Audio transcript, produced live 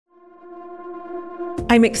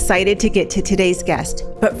I'm excited to get to today's guest,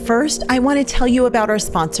 but first I want to tell you about our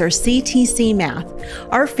sponsor, CTC Math.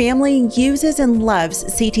 Our family uses and loves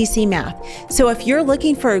CTC Math, so if you're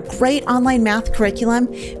looking for a great online math curriculum,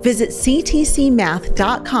 visit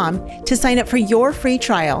ctcmath.com to sign up for your free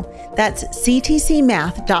trial. That's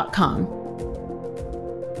ctcmath.com.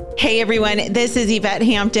 Hey everyone, this is Yvette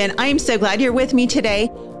Hampton. I'm so glad you're with me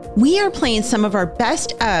today. We are playing some of our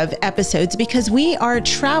best of episodes because we are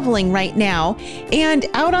traveling right now and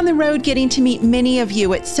out on the road getting to meet many of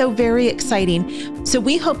you. It's so very exciting. So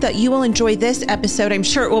we hope that you will enjoy this episode. I'm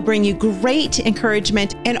sure it will bring you great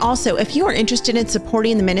encouragement. And also, if you are interested in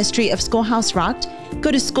supporting the ministry of Schoolhouse Rocked,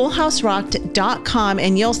 go to schoolhouserocked.com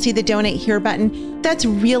and you'll see the donate here button. That's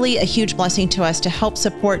really a huge blessing to us to help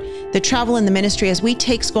support the travel and the ministry as we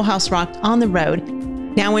take Schoolhouse Rocked on the road.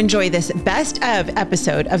 Now enjoy this best of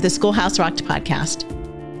episode of the Schoolhouse Rocked podcast.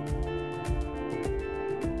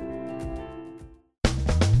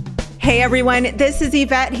 Hey everyone, this is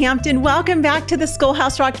Yvette Hampton. Welcome back to the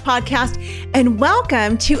Schoolhouse Rocked podcast and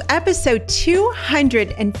welcome to episode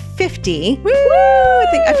 250. Woo!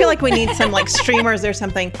 I feel like we need some like streamers or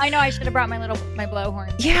something. I know, I should have brought my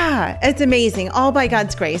blowhorn. Yeah, it's amazing. All by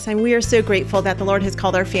God's grace. And we are so grateful that the Lord has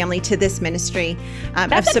called our family to this ministry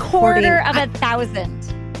That's of supporting. a quarter of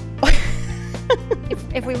 1,000.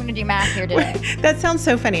 if we want to do math here today. That sounds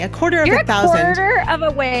so funny. A quarter of 1,000. You're a quarter of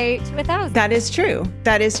a way to 1,000. That is true.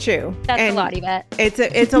 That's and a lot, Yvette. It's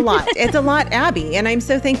a lot. It's a lot, Abby. And I'm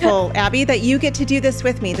so thankful, Abby, that you get to do this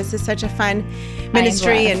with me. This is such a fun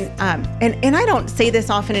ministry. And I don't say this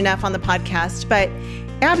often enough on the podcast, but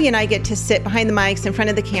Abby and I get to sit behind the mics in front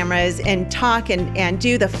of the cameras and talk and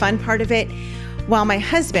do the fun part of it. While my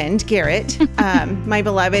husband, Garrett, my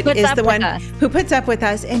beloved, is the one who puts up with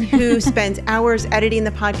us and who spends hours editing the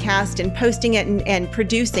podcast and posting it and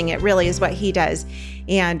producing it, really is what he does.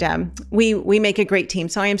 And we make a great team.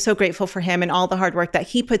 So I am so grateful for him and all the hard work that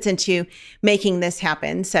he puts into making this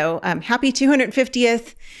happen. So happy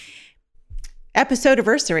 250th episode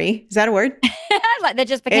anniversary. Is that a word? That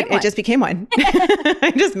just became one. It just became one.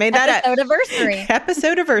 I just made that up.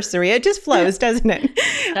 Episode anniversary. It just flows, doesn't it?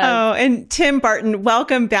 Oh, and Tim Barton,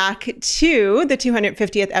 welcome back to the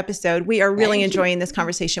 250th episode. We are really enjoying this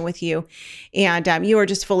conversation with you. And you are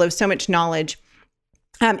just full of so much knowledge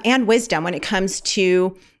and wisdom when it comes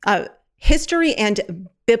to history and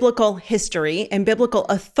biblical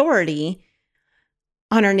authority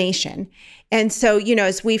on our nation. And so,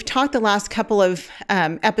 as we've talked the last couple of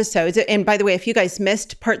episodes, and by the way, if you guys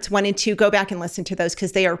missed parts 1 and 2, go back and listen to those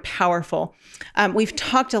because they are powerful. We've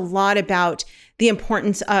talked a lot about the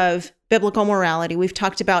importance of biblical morality. We've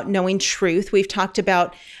talked about knowing truth. We've talked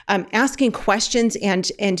about asking questions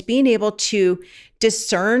and being able to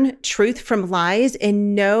discern truth from lies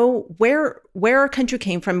and know where our country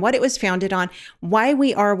came from, what it was founded on, why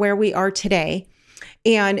we are where we are today.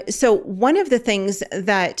 And so one of the things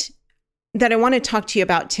that I want to talk to you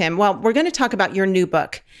about, Tim, well, we're going to talk about your new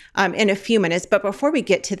book in a few minutes. But before we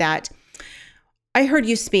get to that, I heard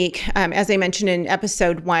you speak, as I mentioned in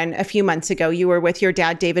episode 1 a few months ago. You were with your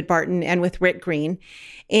dad, David Barton, and with Rick Green.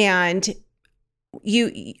 And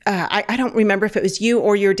you, I don't remember if it was you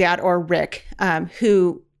or your dad or Rick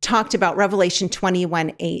who talked about Revelation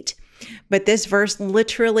 21:8. But this verse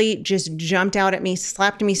literally just jumped out at me,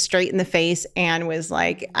 slapped me straight in the face, and was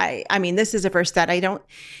like, I mean, this is a verse that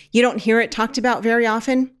you don't hear it talked about very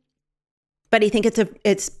often, but I think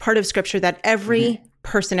it's part of scripture that every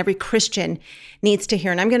person, every Christian needs to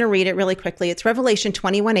hear. And I'm going to read it really quickly. It's Revelation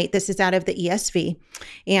 21:8. This is out of the ESV.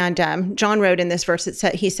 And John wrote in this verse,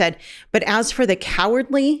 he said, "But as for the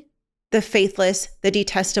cowardly, the faithless, the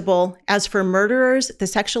detestable, as for murderers, the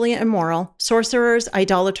sexually immoral, sorcerers,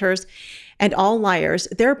 idolaters, and all liars,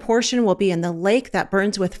 their portion will be in the lake that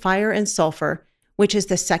burns with fire and sulfur, which is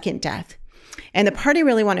the second death." And the part I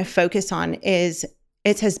really want to focus on is,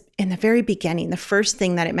 it says in the very beginning, the first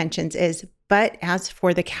thing that it mentions is, "But as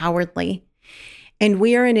for the cowardly." And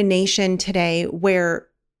we are in a nation today where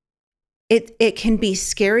it can be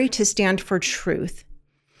scary to stand for truth.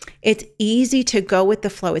 It's easy to go with the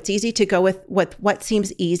flow. It's easy to go with what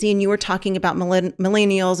seems easy. And you were talking about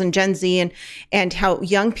millennials and Gen Z and how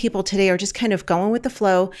young people today are just kind of going with the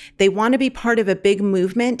flow. They want to be part of a big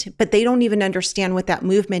movement, but they don't even understand what that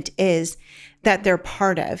movement is that they're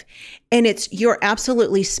part of. And you're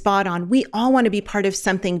absolutely spot on. We all want to be part of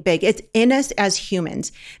something big. It's in us as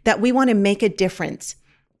humans that we want to make a difference.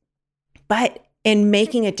 But in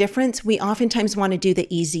making a difference, we oftentimes want to do the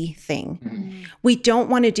easy thing. Mm-hmm. We don't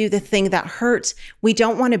want to do the thing that hurts. We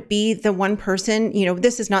don't want to be the one person,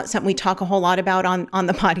 this is not something we talk a whole lot about on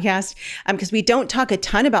the podcast, because we don't talk a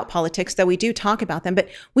ton about politics, though we do talk about them, but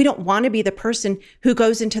we don't want to be the person who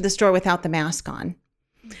goes into the store without the mask on.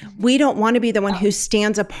 Mm-hmm. We don't want to be the one who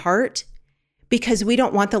stands apart because we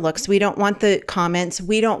don't want the looks. We don't want the comments.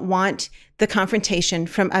 We don't want the confrontation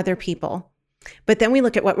from other people. But then we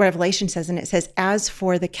look at what Revelation says, and it says, as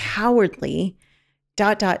for the cowardly, ...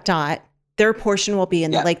 their portion will be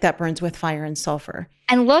in the lake that burns with fire and sulfur.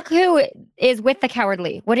 And look who is with the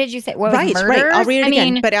cowardly. What did you say? What, right. I'll read it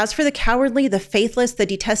again. Mean, but as for the cowardly, the faithless, the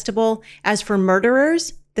detestable, as for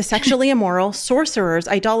murderers, the sexually immoral, sorcerers,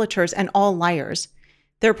 idolaters, and all liars,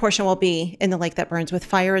 their portion will be in the lake that burns with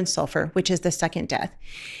fire and sulfur, which is the second death.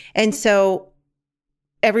 And so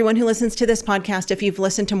everyone who listens to this podcast, if you've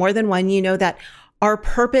listened to more than one, you know that our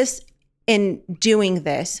purpose in doing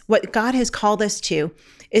this, what God has called us to,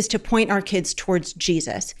 is to point our kids towards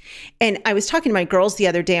Jesus. And I was talking to my girls the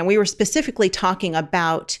other day, and we were specifically talking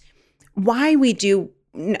about why we do,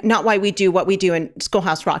 not why we do what we do in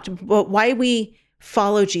Schoolhouse Rock, but why we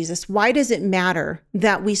follow Jesus. Why does it matter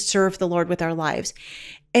that we serve the Lord with our lives?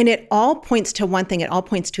 And it all points to one thing. It all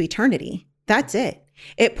points to eternity. That's it.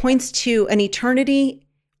 It points to an eternity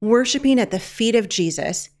worshiping at the feet of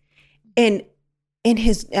Jesus and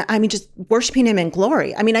just worshiping him in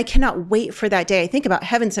glory. I cannot wait for that day. I think about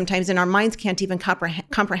heaven sometimes and our minds can't even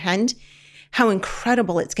comprehend how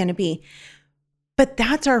incredible it's going to be. But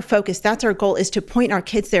that's our focus. That's our goal, is to point our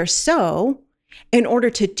kids there. So in order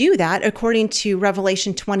to do that, according to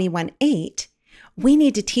Revelation 21:8, we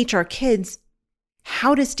need to teach our kids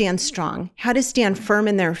how to stand strong, how to stand firm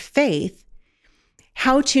in their faith,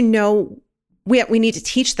 how to know. We need to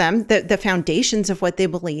teach them the foundations of what they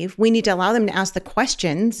believe. We need to allow them to ask the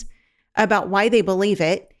questions about why they believe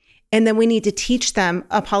it. And then we need to teach them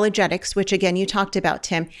apologetics, which again, you talked about,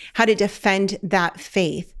 Tim, how to defend that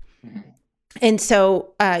faith. Mm-hmm. And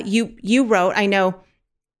so you wrote, I know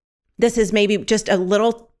this is maybe just a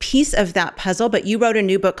little piece of that puzzle, but you wrote a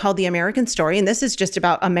new book called The American Story, and this is just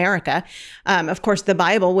about America. Of course, the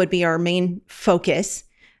Bible would be our main focus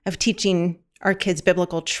of teaching our kids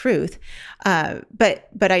biblical truth. But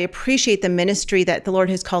I appreciate the ministry that the Lord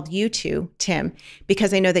has called you to, Tim,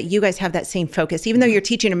 because I know that you guys have that same focus. Even though you're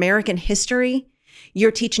teaching American history,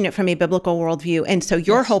 you're teaching it from a biblical worldview. And so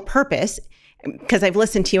your whole purpose, because I've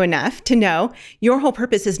listened to you enough to know, your whole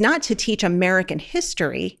purpose is not to teach American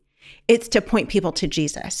history, it's to point people to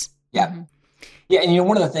Jesus. Yeah. Yeah. And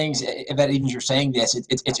one of the things that even you're saying this,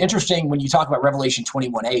 it's interesting when you talk about Revelation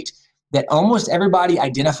 21:8, that almost everybody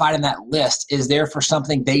identified in that list is there for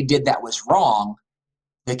something they did that was wrong.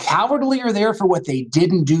 The cowardly are there for what they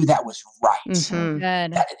didn't do that was right. Mm-hmm.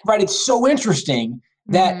 Good. Right. It's so interesting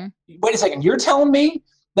that, wait a second, you're telling me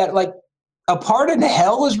that like a part in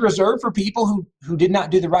hell is reserved for people who did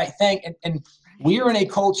not do the right thing. And we are in a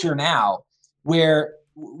culture now where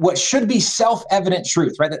what should be self-evident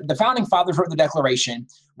truth, right? The founding fathers wrote the Declaration.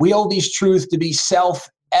 We hold these truths to be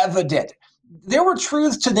self-evident. There were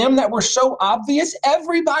truths to them that were so obvious,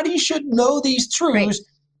 everybody should know these truths. Right.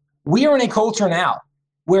 We are in a culture now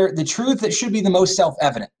where the truth that should be the most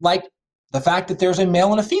self-evident, like the fact that there's a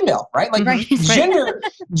male and a female, right? Like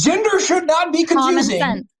gender should not be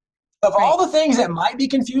confusing. Of all the things that might be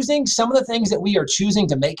confusing, some of the things that we are choosing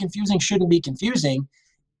to make confusing shouldn't be confusing.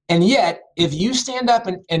 And yet, if you stand up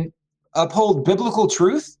and uphold biblical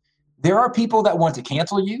truth, there are people that want to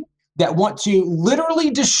cancel you, that want to literally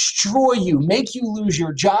destroy you, make you lose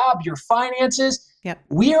your job, your finances. Yep.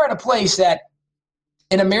 We are at a place that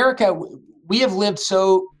in America, we have lived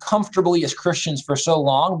so comfortably as Christians for so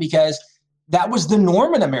long because that was the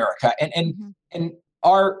norm in America. And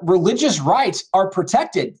our religious rights are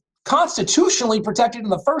protected, constitutionally protected in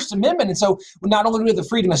the First Amendment. And so not only do we have the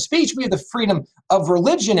freedom of speech, we have the freedom of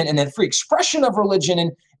religion and the free expression of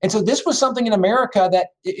religion. And so this was something in America that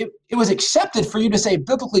it was accepted for you to say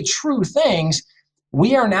biblically true things.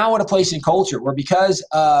 We are now at a place in culture where because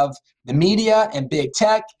of the media and big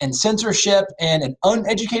tech and censorship and an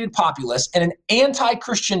uneducated populace and an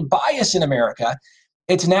anti-Christian bias in America,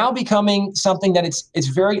 it's now becoming something that it's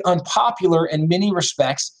very unpopular in many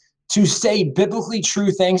respects to say biblically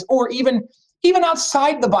true things, or even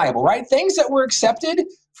outside the Bible, right? Things that were accepted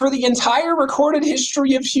for the entire recorded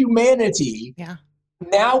history of humanity. Yeah.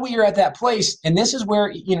 Now we are at that place. And this is where,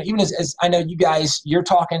 even as I know you guys, you're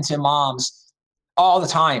talking to moms all the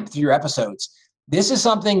time through your episodes. This is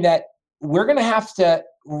something that we're going to have to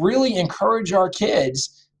really encourage our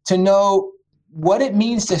kids to know what it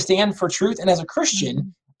means to stand for truth. And as a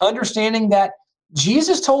Christian, understanding that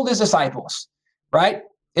Jesus told his disciples right?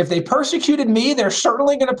 If they persecuted me, they're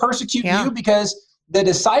certainly going to persecute you, because the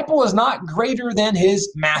disciple is not greater than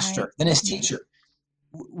his master, than his teacher.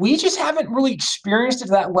 We just haven't really experienced it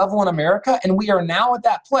to that level in America. And we are now at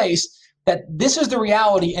that place that this is the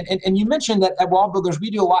reality. And you mentioned that at Wall Builders,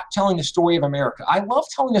 we do a lot telling the story of America. I love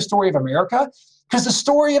telling the story of America because the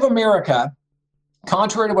story of America,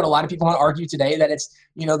 contrary to what a lot of people want to argue today, that it's,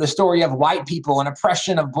 the story of white people and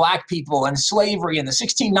oppression of black people and slavery and the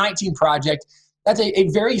 1619 Project, that's a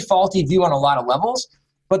very faulty view on a lot of levels.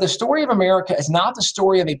 But the story of America is not the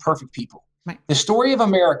story of a perfect people. Right. The story of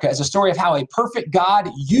America is a story of how a perfect God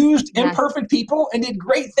used imperfect people and did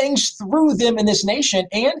great things through them in this nation.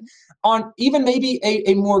 And on even maybe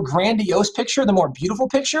a more grandiose picture, the more beautiful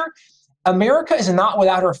picture, America is not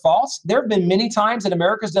without her faults. There have been many times that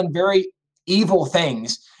America's done very evil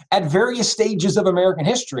things at various stages of American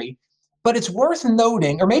history. But it's worth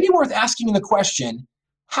noting, or maybe worth asking the question,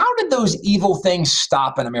 how did those evil things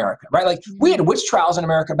stop in America, right? Like we had witch trials in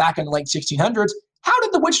America back in the late 1600s. How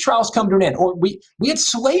did the witch trials come to an end? Or we had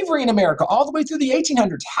slavery in America all the way through the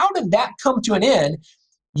 1800s. How did that come to an end?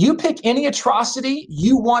 You pick any atrocity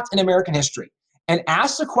you want in American history and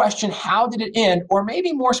ask the question, how did it end? Or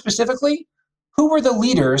maybe more specifically, who were the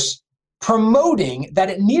leaders promoting that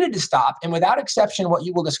it needed to stop? And without exception, what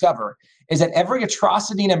you will discover is that every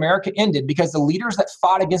atrocity in America ended because the leaders that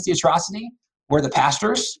fought against the atrocity were the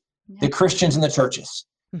pastors, the Christians, and the churches.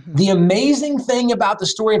 Mm-hmm. The amazing thing about the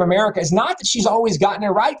story of America is not that she's always gotten it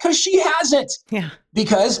right, because she hasn't. Yeah.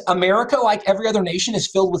 Because America, like every other nation, is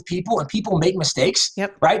filled with people, and people make mistakes.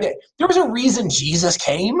 Yep. Right? There was a reason Jesus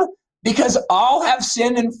came, because all have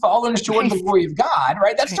sinned and fallen short of the glory of God.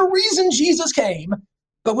 Right? That's the reason Jesus came.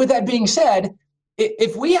 But with that being said,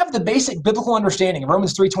 if we have the basic biblical understanding of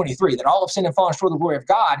Romans 3:23, that all have sinned and fallen short of the glory of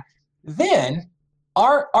God, then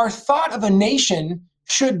our thought of a nation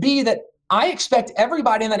should be that I expect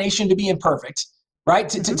everybody in the nation to be imperfect, right?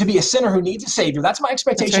 To be a sinner who needs a savior. That's my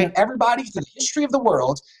expectation of everybody through the history of the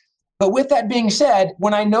world. But with that being said,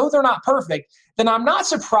 when I know they're not perfect, then I'm not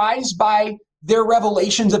surprised by their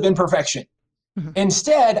revelations of imperfection. Mm-hmm.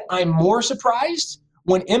 Instead, I'm more surprised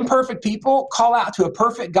when imperfect people call out to a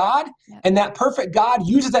perfect God, and that perfect God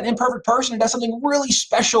uses that imperfect person and does something really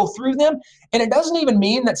special through them. And it doesn't even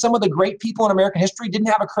mean that some of the great people in American history didn't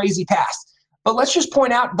have a crazy past. But let's just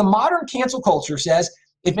point out, the modern cancel culture says,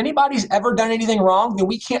 if anybody's ever done anything wrong, then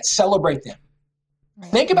we can't celebrate them.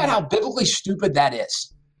 Right. Think about how biblically stupid that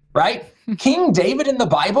is, right? King David in the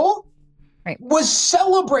Bible was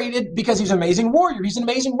celebrated because he's an amazing warrior. He's an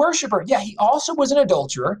amazing worshiper. Yeah, he also was an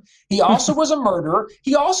adulterer. He also was a murderer.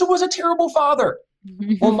 He also was a terrible father.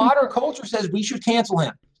 Well, modern culture says we should cancel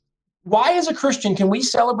him. Why, as a Christian, can we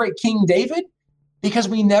celebrate King David? Because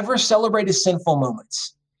we never celebrate his sinful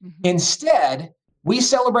moments. Mm-hmm. Instead, we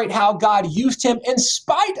celebrate how God used him in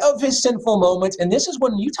spite of his sinful moments. And this is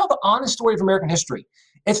when you tell the honest story of American history.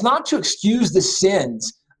 It's not to excuse the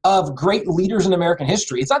sins of great leaders in American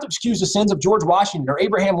history. It's not to excuse the sins of George Washington or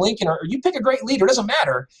Abraham Lincoln, or you pick a great leader, it doesn't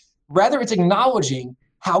matter. Rather, it's acknowledging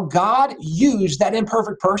how God used that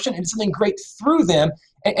imperfect person and something great through them.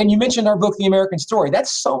 And you mentioned our book, The American Story.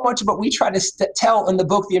 That's so much of what we try to tell in the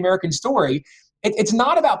book, The American Story. It's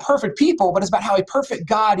not about perfect people, but it's about how a perfect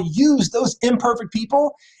God used those imperfect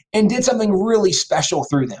people and did something really special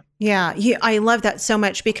through them. Yeah, I love that so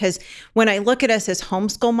much, because when I look at us as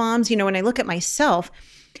homeschool moms, when I look at myself,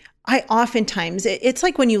 I oftentimes, it's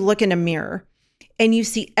like when you look in a mirror and you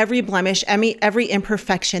see every blemish, every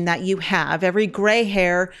imperfection that you have, every gray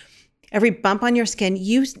hair, every bump on your skin,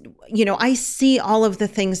 I see all of the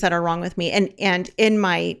things that are wrong with me. And in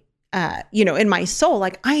my, in my soul,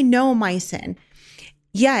 like I know my sin.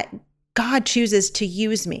 Yet God chooses to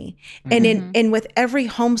use me. Mm-hmm. And with every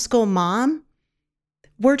homeschool mom,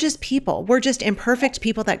 we're just people. We're just imperfect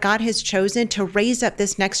people that God has chosen to raise up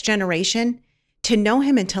this next generation to know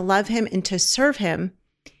him and to love him and to serve him.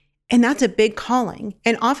 And that's a big calling.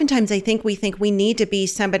 And oftentimes we think we need to be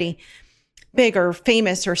somebody big or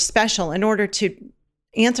famous or special in order to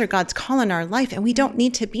answer God's call in our life. And we don't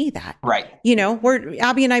need to be that. Right.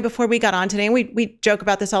 Abby and I, before we got on today, and we joke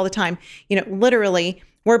about this all the time, literally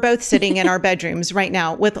we're both sitting in our bedrooms right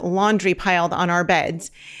now with laundry piled on our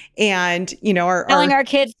beds, and, telling our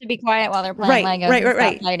kids to be quiet while they're playing Legos and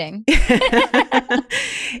stop fighting.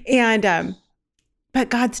 And, but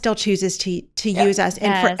God still chooses to use us.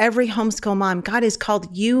 And for every homeschool mom, God has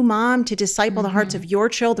called you, mom, to disciple the hearts of your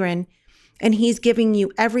children. And he's giving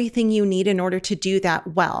you everything you need in order to do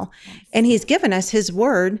that well. And he's given us his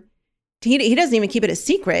word. He doesn't even keep it a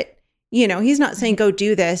secret. He's not saying, go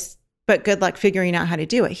do this, but good luck figuring out how to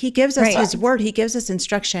do it. He gives us his word. He gives us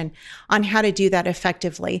instruction on how to do that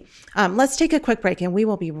effectively. Let's take a quick break and we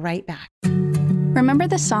will be right back. Remember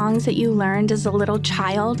the songs that you learned as a little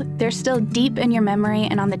child? They're still deep in your memory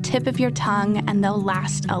and on the tip of your tongue, and they'll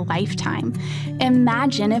last a lifetime.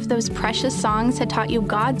 Imagine if those precious songs had taught you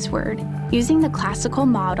God's Word. Using the classical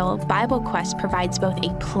model, Bible Quest provides both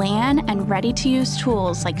a plan and ready-to-use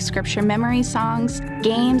tools like scripture memory songs,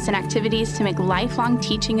 games, and activities to make lifelong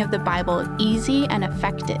teaching of the Bible easy and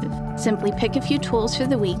effective. Simply pick a few tools for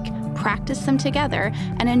the week, practice them together,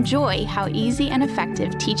 and enjoy how easy and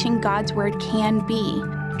effective teaching God's Word can be.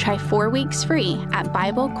 Try 4 weeks free at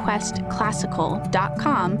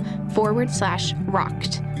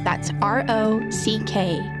BibleQuestClassical.com/rocked. That's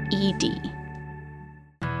ROCKED.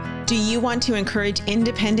 Do you want to encourage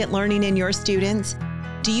independent learning in your students?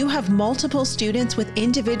 Do you have multiple students with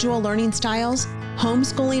individual learning styles?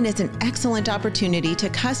 Homeschooling is an excellent opportunity to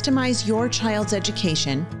customize your child's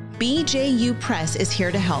education. BJU Press is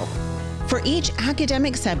here to help. For each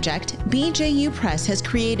academic subject, BJU Press has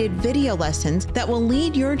created video lessons that will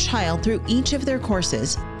lead your child through each of their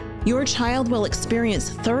courses. Your child will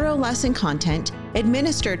experience thorough lesson content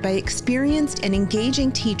administered by experienced and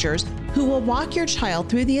engaging teachers who will walk your child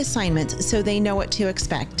through the assignments so they know what to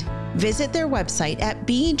expect. Visit their website at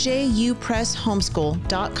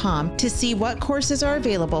bjupresshomeschool.com to see what courses are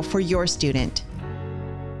available for your student.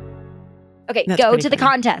 Okay, go to the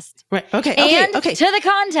contest. Right. Okay. To the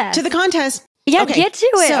contest. To the contest. Yeah, okay. Get to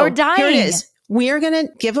it. So, or dying. Here it is. We are going to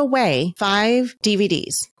give away 5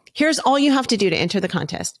 DVDs. Here's all you have to do to enter the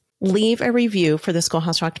contest. Leave a review for the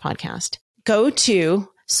Schoolhouse Rocked podcast. Go to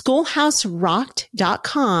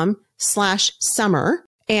schoolhouserocked.com/summer,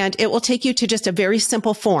 and it will take you to just a very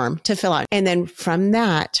simple form to fill out. And then from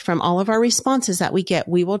all of our responses that we get,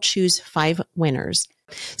 we will choose 5 winners.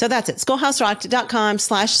 So that's it.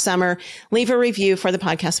 Schoolhouserocked.com/summer. Leave a review for the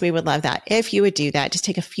podcast. We would love that. If you would do that, just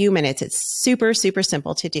take a few minutes. It's super, super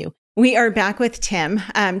simple to do. We are back with Tim.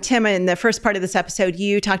 Tim, in the first part of this episode,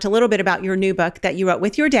 you talked a little bit about your new book that you wrote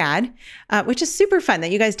with your dad, which is super fun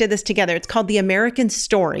that you guys did this together. It's called The American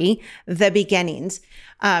Story, The Beginnings.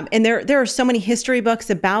 And there are so many history books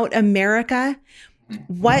about America.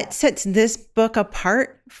 What sets this book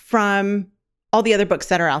apart from all the other books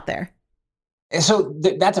that are out there? So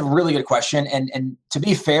that's a really good question. And to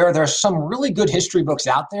be fair, there are some really good history books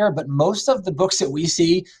out there, but most of the books that we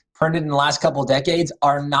see printed in the last couple of decades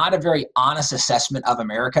are not a very honest assessment of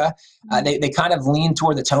America. They kind of lean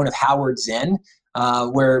toward the tone of Howard Zinn,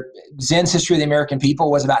 where Zinn's History of the American People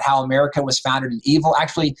was about how America was founded in evil.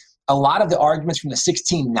 Actually, a lot of the arguments from the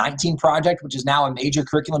 1619 Project, which is now a major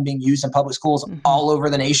curriculum being used in public schools all over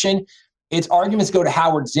the nation, its arguments go to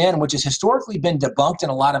Howard Zinn, which has historically been debunked in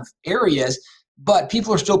a lot of areas, but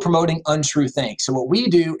people are still promoting untrue things. So what we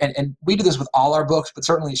do, and we do this with all our books, but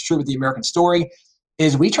certainly it's true with The American Story,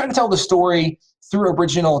 is we try to tell the story through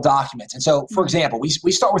original documents. And so, for example, we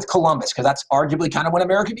start with Columbus, because that's arguably kind of when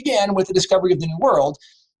America began, with the discovery of the New World.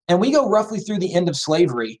 And we go roughly through the end of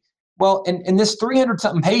slavery. Well, in this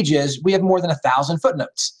 300-something pages, we have more than 1,000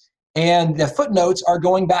 footnotes. And the footnotes are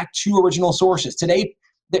going back to original sources. Today,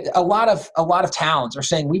 a lot of towns are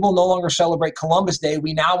saying we will no longer celebrate Columbus Day.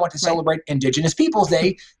 We now want to celebrate Indigenous Peoples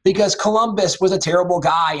Day because Columbus was a terrible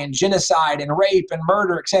guy, and genocide and rape and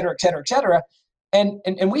murder, et cetera, et cetera, et cetera. And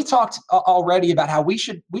we talked already about how we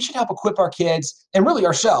should help equip our kids, and really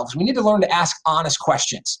ourselves. We need to learn to ask honest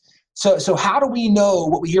questions. So how do we know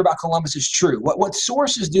what we hear about Columbus is true? What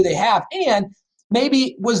sources do they have? And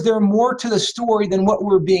maybe was there more to the story than what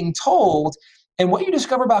we're being told? And what you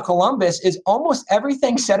discover about Columbus is almost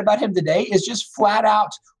everything said about him today is just flat out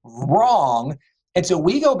wrong. And so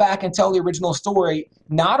we go back and tell the original story,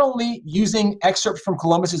 not only using excerpts from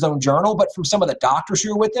Columbus's own journal, but from some of the doctors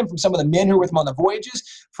who were with him, from some of the men who were with him on the voyages,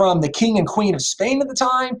 from the king and queen of Spain at the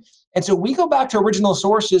time. And so we go back to original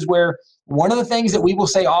sources, where one of the things that we will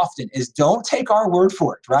say often is, don't take our word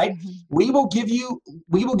for it, right? We will give you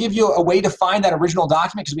a way to find that original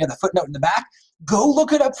document, because we have the footnote in the back. Go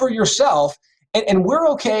look it up for yourself. And we're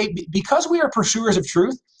okay, because we are pursuers of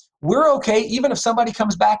truth. We're okay even if somebody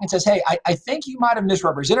comes back and says, hey, I think you might have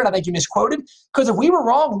misrepresented. I think you misquoted. Because if we were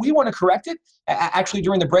wrong, we want to correct it. Actually,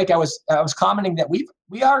 during the break, I was commenting that we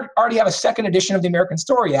already have a second edition of The American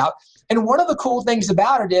Story out. And one of the cool things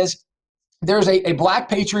about it is there's a Black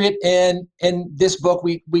patriot in this book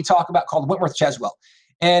we talk about, called Wentworth Cheswell.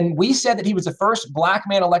 And we said that he was the first Black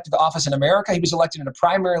man elected to office in America. He was elected in a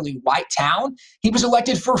primarily white town. He was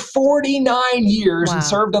elected for 49 years and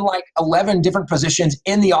served in like 11 different positions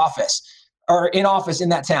in office in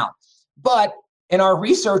that town. But in our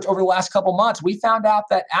research over the last couple months, we found out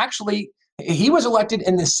that actually He was elected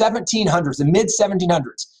in the 1700s, the mid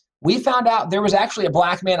 1700s. We found out there was actually a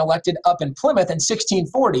black man elected up in Plymouth in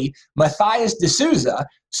 1640, Matthias de Souza.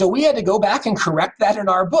 So we had to go back and correct that in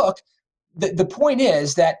our book. The point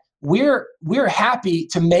is that we're happy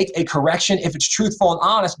to make a correction if it's truthful and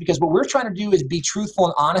honest, because what we're trying to do is be truthful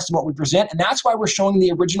and honest in what we present. And that's why we're showing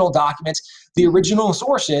the original documents, the original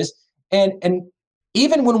sources. And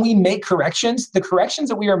even when we make corrections, the corrections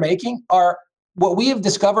that we are making are what we have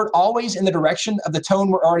discovered always in the direction of the tone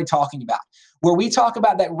we're already talking about. Where we talk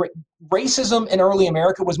about that racism in early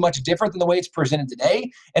America was much different than the way it's presented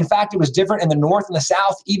today. In fact, it was different in the North and the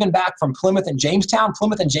South, even back from Plymouth and Jamestown.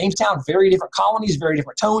 Plymouth and Jamestown, very different colonies, very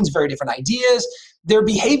different tones, very different ideas. Their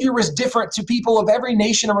behavior was different to people of every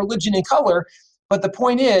nation and religion and color. But the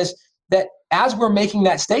point is that as we're making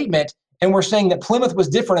that statement, and we're saying that Plymouth was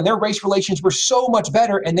different and their race relations were so much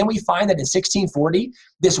better, and then we find that in 1640,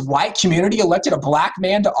 this white community elected a black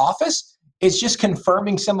man to office, it's just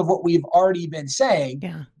confirming some of what we've already been saying.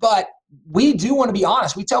 Yeah. But we do want to be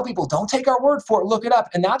honest. We tell people, don't take our word for it, look it up.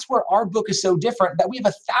 And that's where our book is so different, that we have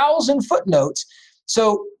 1,000 footnotes.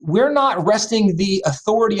 So we're not resting the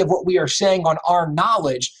authority of what we are saying on our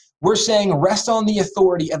knowledge. We're saying rest on the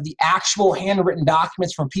authority of the actual handwritten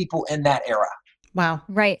documents from people in that era. Wow.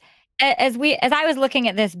 Right. As I was looking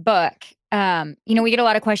at this book, we get a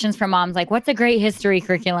lot of questions from moms like, what's a great history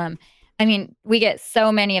curriculum? I mean, we get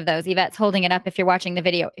so many of those. Yvette's holding it up if you're watching the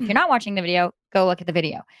video. If you're not watching the video, go look at the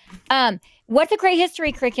video. What's a great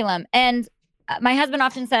history curriculum? And my husband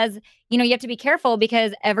often says, you have to be careful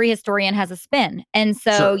because every historian has a spin. And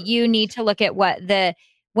so you need to look at what the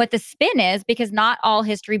spin is, because not all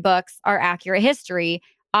history books are accurate history.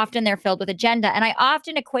 Often they're filled with agenda. And I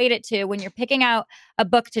often equate it to when you're picking out a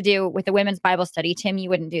book to do with a women's Bible study. Tim, you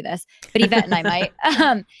wouldn't do this, but Yvette and I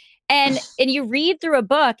might. And you read through a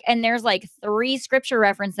book and there's like 3 scripture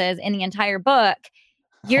references in the entire book.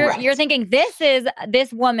 You're thinking this is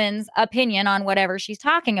this woman's opinion on whatever she's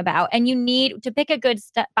talking about. And you need to pick a good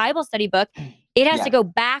Bible study book. It has to go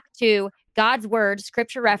back to God's word,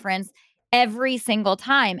 scripture reference every single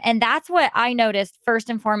time. And that's what I noticed first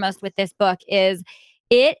and foremost with this book is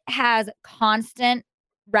it has constant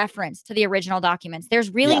reference to the original documents. There's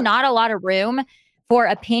really not a lot of room for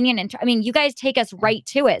opinion. And you guys take us right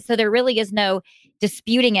to it. So there really is no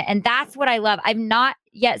disputing it. And that's what I love. I've not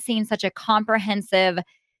yet seen such a comprehensive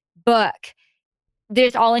book.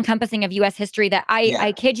 There's all encompassing of U.S. history that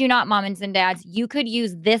I kid you not, moms and dads, you could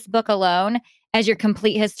use this book alone as your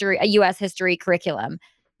complete history, a U.S. history curriculum.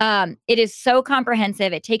 It is so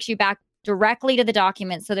comprehensive. It takes you back directly to the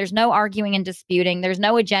documents. So there's no arguing and disputing. There's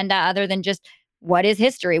no agenda other than just what is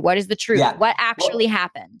history? What is the truth? What actually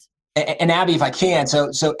happened? And Abby, if I can,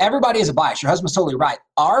 so everybody has a bias. Your husband's totally right.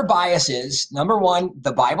 Our bias is, number 1,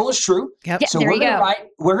 the Bible is true. Yep. So we're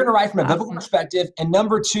going to write from a biblical perspective. And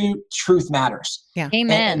number 2, truth matters. Yeah.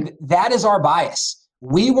 Amen. And that is our bias.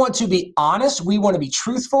 We want to be honest. We want to be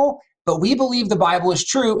truthful, but we believe the Bible is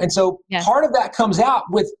true. And so part of that comes out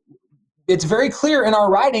with, it's very clear in our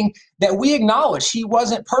writing that we acknowledge he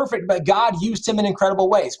wasn't perfect, but God used him in incredible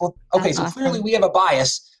ways. Well, okay, so clearly we have a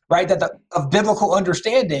bias, right, of biblical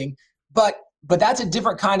understanding, but that's a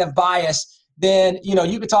different kind of bias than,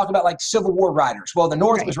 you could talk about like Civil War writers. Well, the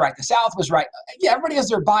North was right, the South was right. Yeah, everybody has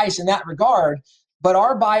their bias in that regard, but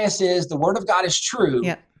our bias is the Word of God is true,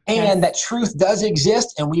 and that truth does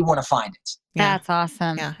exist, and we want to find it. That's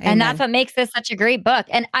awesome. Yeah, and that's what makes this such a great book.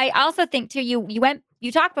 And I also think too,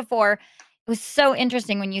 you talked before, it was so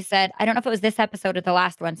interesting when you said, I don't know if it was this episode or the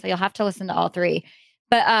last one, so you'll have to listen to all 3,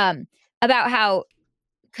 but about how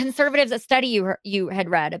conservatives, a study you had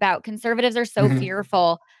read about conservatives are so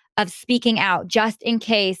fearful of speaking out just in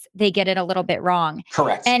case they get it a little bit wrong.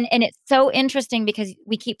 Correct. And it's so interesting because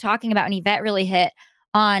we keep talking about, and Yvette really hit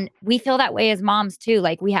on, we feel that way as moms too.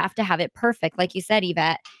 Like we have to have it perfect, like you said,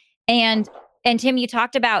 Yvette. And Tim, you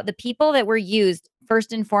talked about the people that were used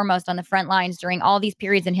first and foremost on the front lines during all these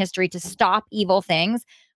periods in history to stop evil things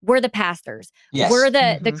were the pastors, were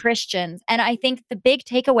the Christians. And I think the big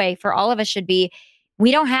takeaway for all of us should be,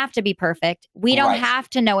 we don't have to be perfect. We don't have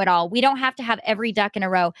to know it all. We don't have to have every duck in a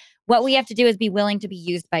row. What we have to do is be willing to be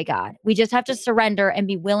used by God. We just have to surrender and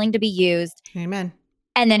be willing to be used. Amen.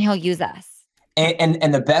 And then he'll use us.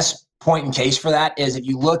 And the best point in case for that is if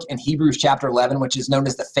you look in Hebrews chapter 11, which is known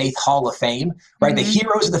as the Faith Hall of Fame, right? The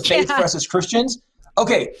heroes of the faith for us as Christians.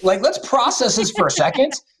 Okay, like let's process this for a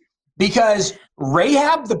second, because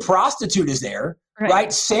Rahab the prostitute is there,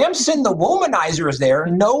 right? Samson the womanizer is there.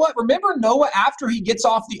 Remember Noah after he gets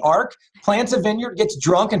off the ark, plants a vineyard, gets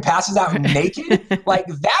drunk and passes out naked? Like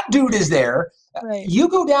that dude is there. Right. You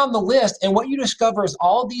go down the list, and what you discover is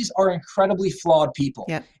all these are incredibly flawed people.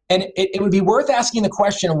 Yep. And it would be worth asking the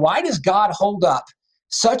question, why does God hold up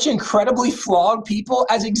such incredibly flawed people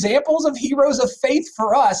as examples of heroes of faith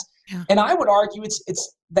for us? Yeah. And I would argue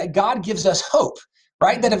it's that God gives us hope,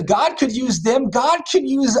 right? That if God could use them, God could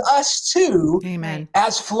use us too. Amen.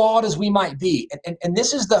 As flawed as we might be. And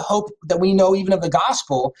this is the hope that we know even of the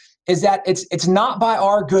gospel, is that it's not by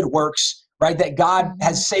our good works, right? That God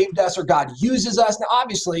has saved us or God uses us. Now,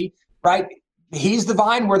 obviously, right? He's the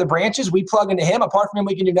vine, we're the branches, we plug into him. Apart from him,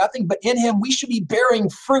 we can do nothing, but in him, we should be bearing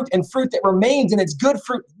fruit, and fruit that remains, and it's good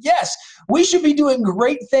fruit. Yes, we should be doing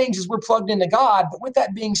great things as we're plugged into God. But with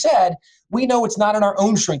that being said, we know it's not in our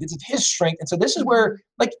own strength, it's of his strength. And so this is where,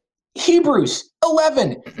 like, Hebrews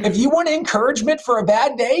 11, if you want encouragement for a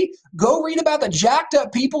bad day, go read about the jacked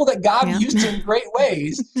up people that God used in great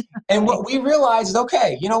ways. And what we realize is,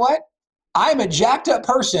 okay, you know what? I'm a jacked up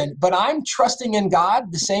person, but I'm trusting in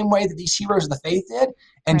God the same way that these heroes of the faith did.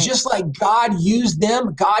 And just like God used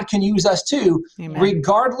them, God can use us too,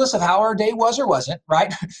 regardless of how our day was or wasn't,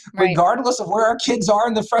 right? Regardless of where our kids are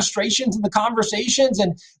and the frustrations and the conversations,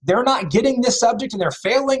 and they're not getting this subject and they're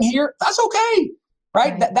failing here. That's okay,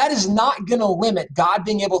 right? That is not going to limit God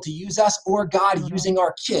being able to use us or God using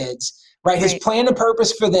our kids, right? His plan and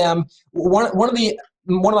purpose for them. One of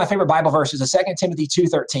my favorite Bible verses is 2 Timothy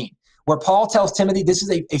 2:13. Where Paul tells Timothy, this is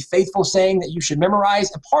a faithful saying that you should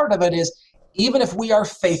memorize. And part of it is, even if we are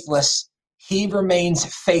faithless, he remains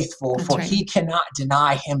faithful, for he cannot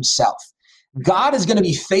deny himself. God is going to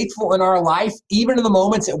be faithful in our life, even in the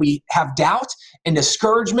moments that we have doubt and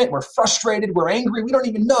discouragement, we're frustrated, we're angry, we don't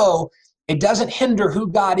even know. It doesn't hinder who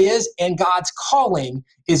God is, and God's calling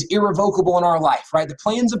is irrevocable in our life, right? The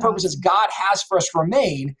plans and purposes God has for us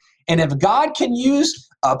remain. And if God can use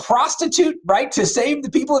a prostitute, right, to save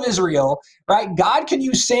the people of Israel, right, God can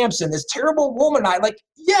use Samson, this terrible womanite. Like,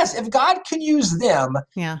 yes, if God can use them,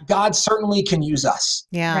 God certainly can use us.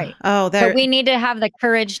 Yeah. Right. Oh, but we need to have the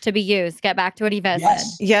courage to be used. Get back to what Yvette said.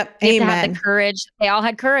 Yep. We have to have the courage. They all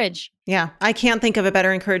had courage. Yeah. I can't think of a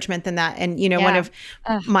better encouragement than that. And, you know, one of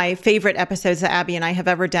my favorite episodes that Abby and I have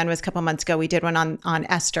ever done was a couple months ago. We did one on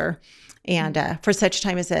Esther. And for such a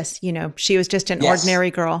time as this, you know, she was just an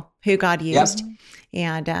ordinary girl who God used.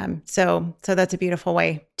 And so that's a beautiful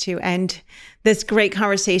way to end this great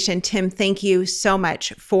conversation. Tim, thank you so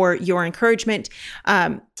much for your encouragement.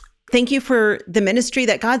 Thank you for the ministry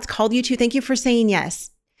that God's called you to. Thank you for saying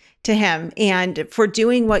yes to him and for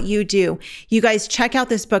doing what you do. You guys check out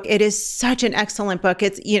this book. It is such an excellent book.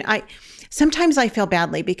 It's, you know, sometimes I feel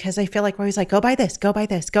badly because I feel like we're always like, go buy this, go buy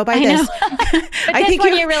this, go buy this. I think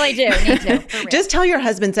what you really do need to. Just tell your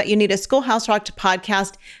husbands that you need a Schoolhouse Rock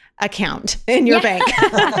podcast account in your bank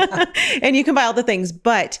and you can buy all the things.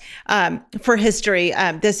 But for history,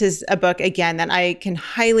 this is a book, again, that I can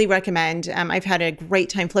highly recommend. I've had a great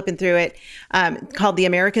time flipping through it, called The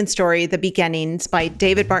American Story, The Beginnings by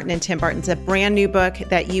David Barton and Tim Barton. It's a brand new book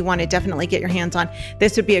that you want to definitely get your hands on.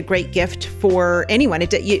 This would be a great gift for anyone.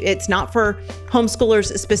 It's not for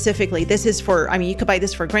homeschoolers specifically. This is for, I mean, you could buy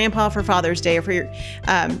this for grandpa for Father's Day or for your,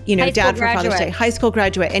 dad for Father's Day, high school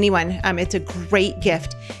graduate, anyone. It's a great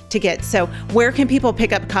gift to get. So where can people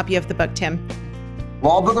pick up a copy of the book, Tim?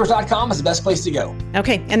 Wallbuilders.com is the best place to go.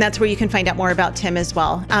 Okay. And that's where you can find out more about Tim as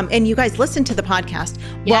well. And you guys listen to the podcast,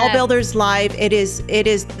 Wall Builders Live. It is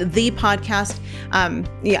the podcast.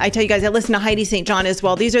 I tell you guys, I listen to Heidi St. John as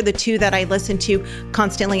well. These are the two that I listen to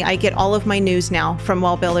constantly. I get all of my news now from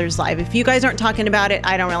Wall Builders Live. If you guys aren't talking about it,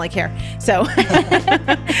 I don't really care. So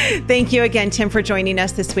thank you again, Tim, for joining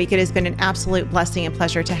us this week. It has been an absolute blessing and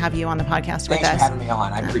pleasure to have you on the podcast with us. Thanks for having me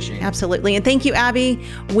on. I appreciate it. Absolutely. And thank you, Abby.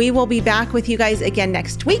 We will be back with you guys again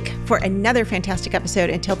next week for another fantastic episode.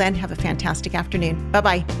 Until then, have a fantastic afternoon.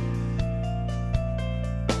 Bye-bye.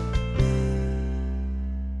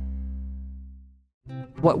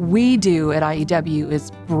 What we do at IEW is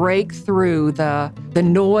break through the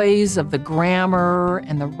noise of the grammar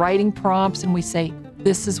and the writing prompts, and we say,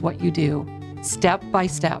 this is what you do, step by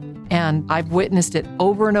step. And I've witnessed it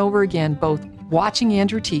over and over again, both watching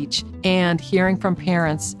Andrew teach and hearing from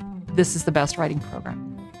parents, this is the best writing program.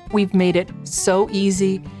 We've made it so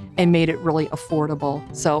easy and made it really affordable.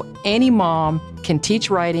 So any mom can teach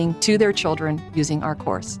writing to their children using our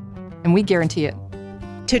course, and we guarantee it.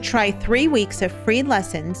 To try 3 weeks of free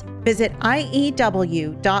lessons, visit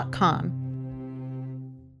IEW.com.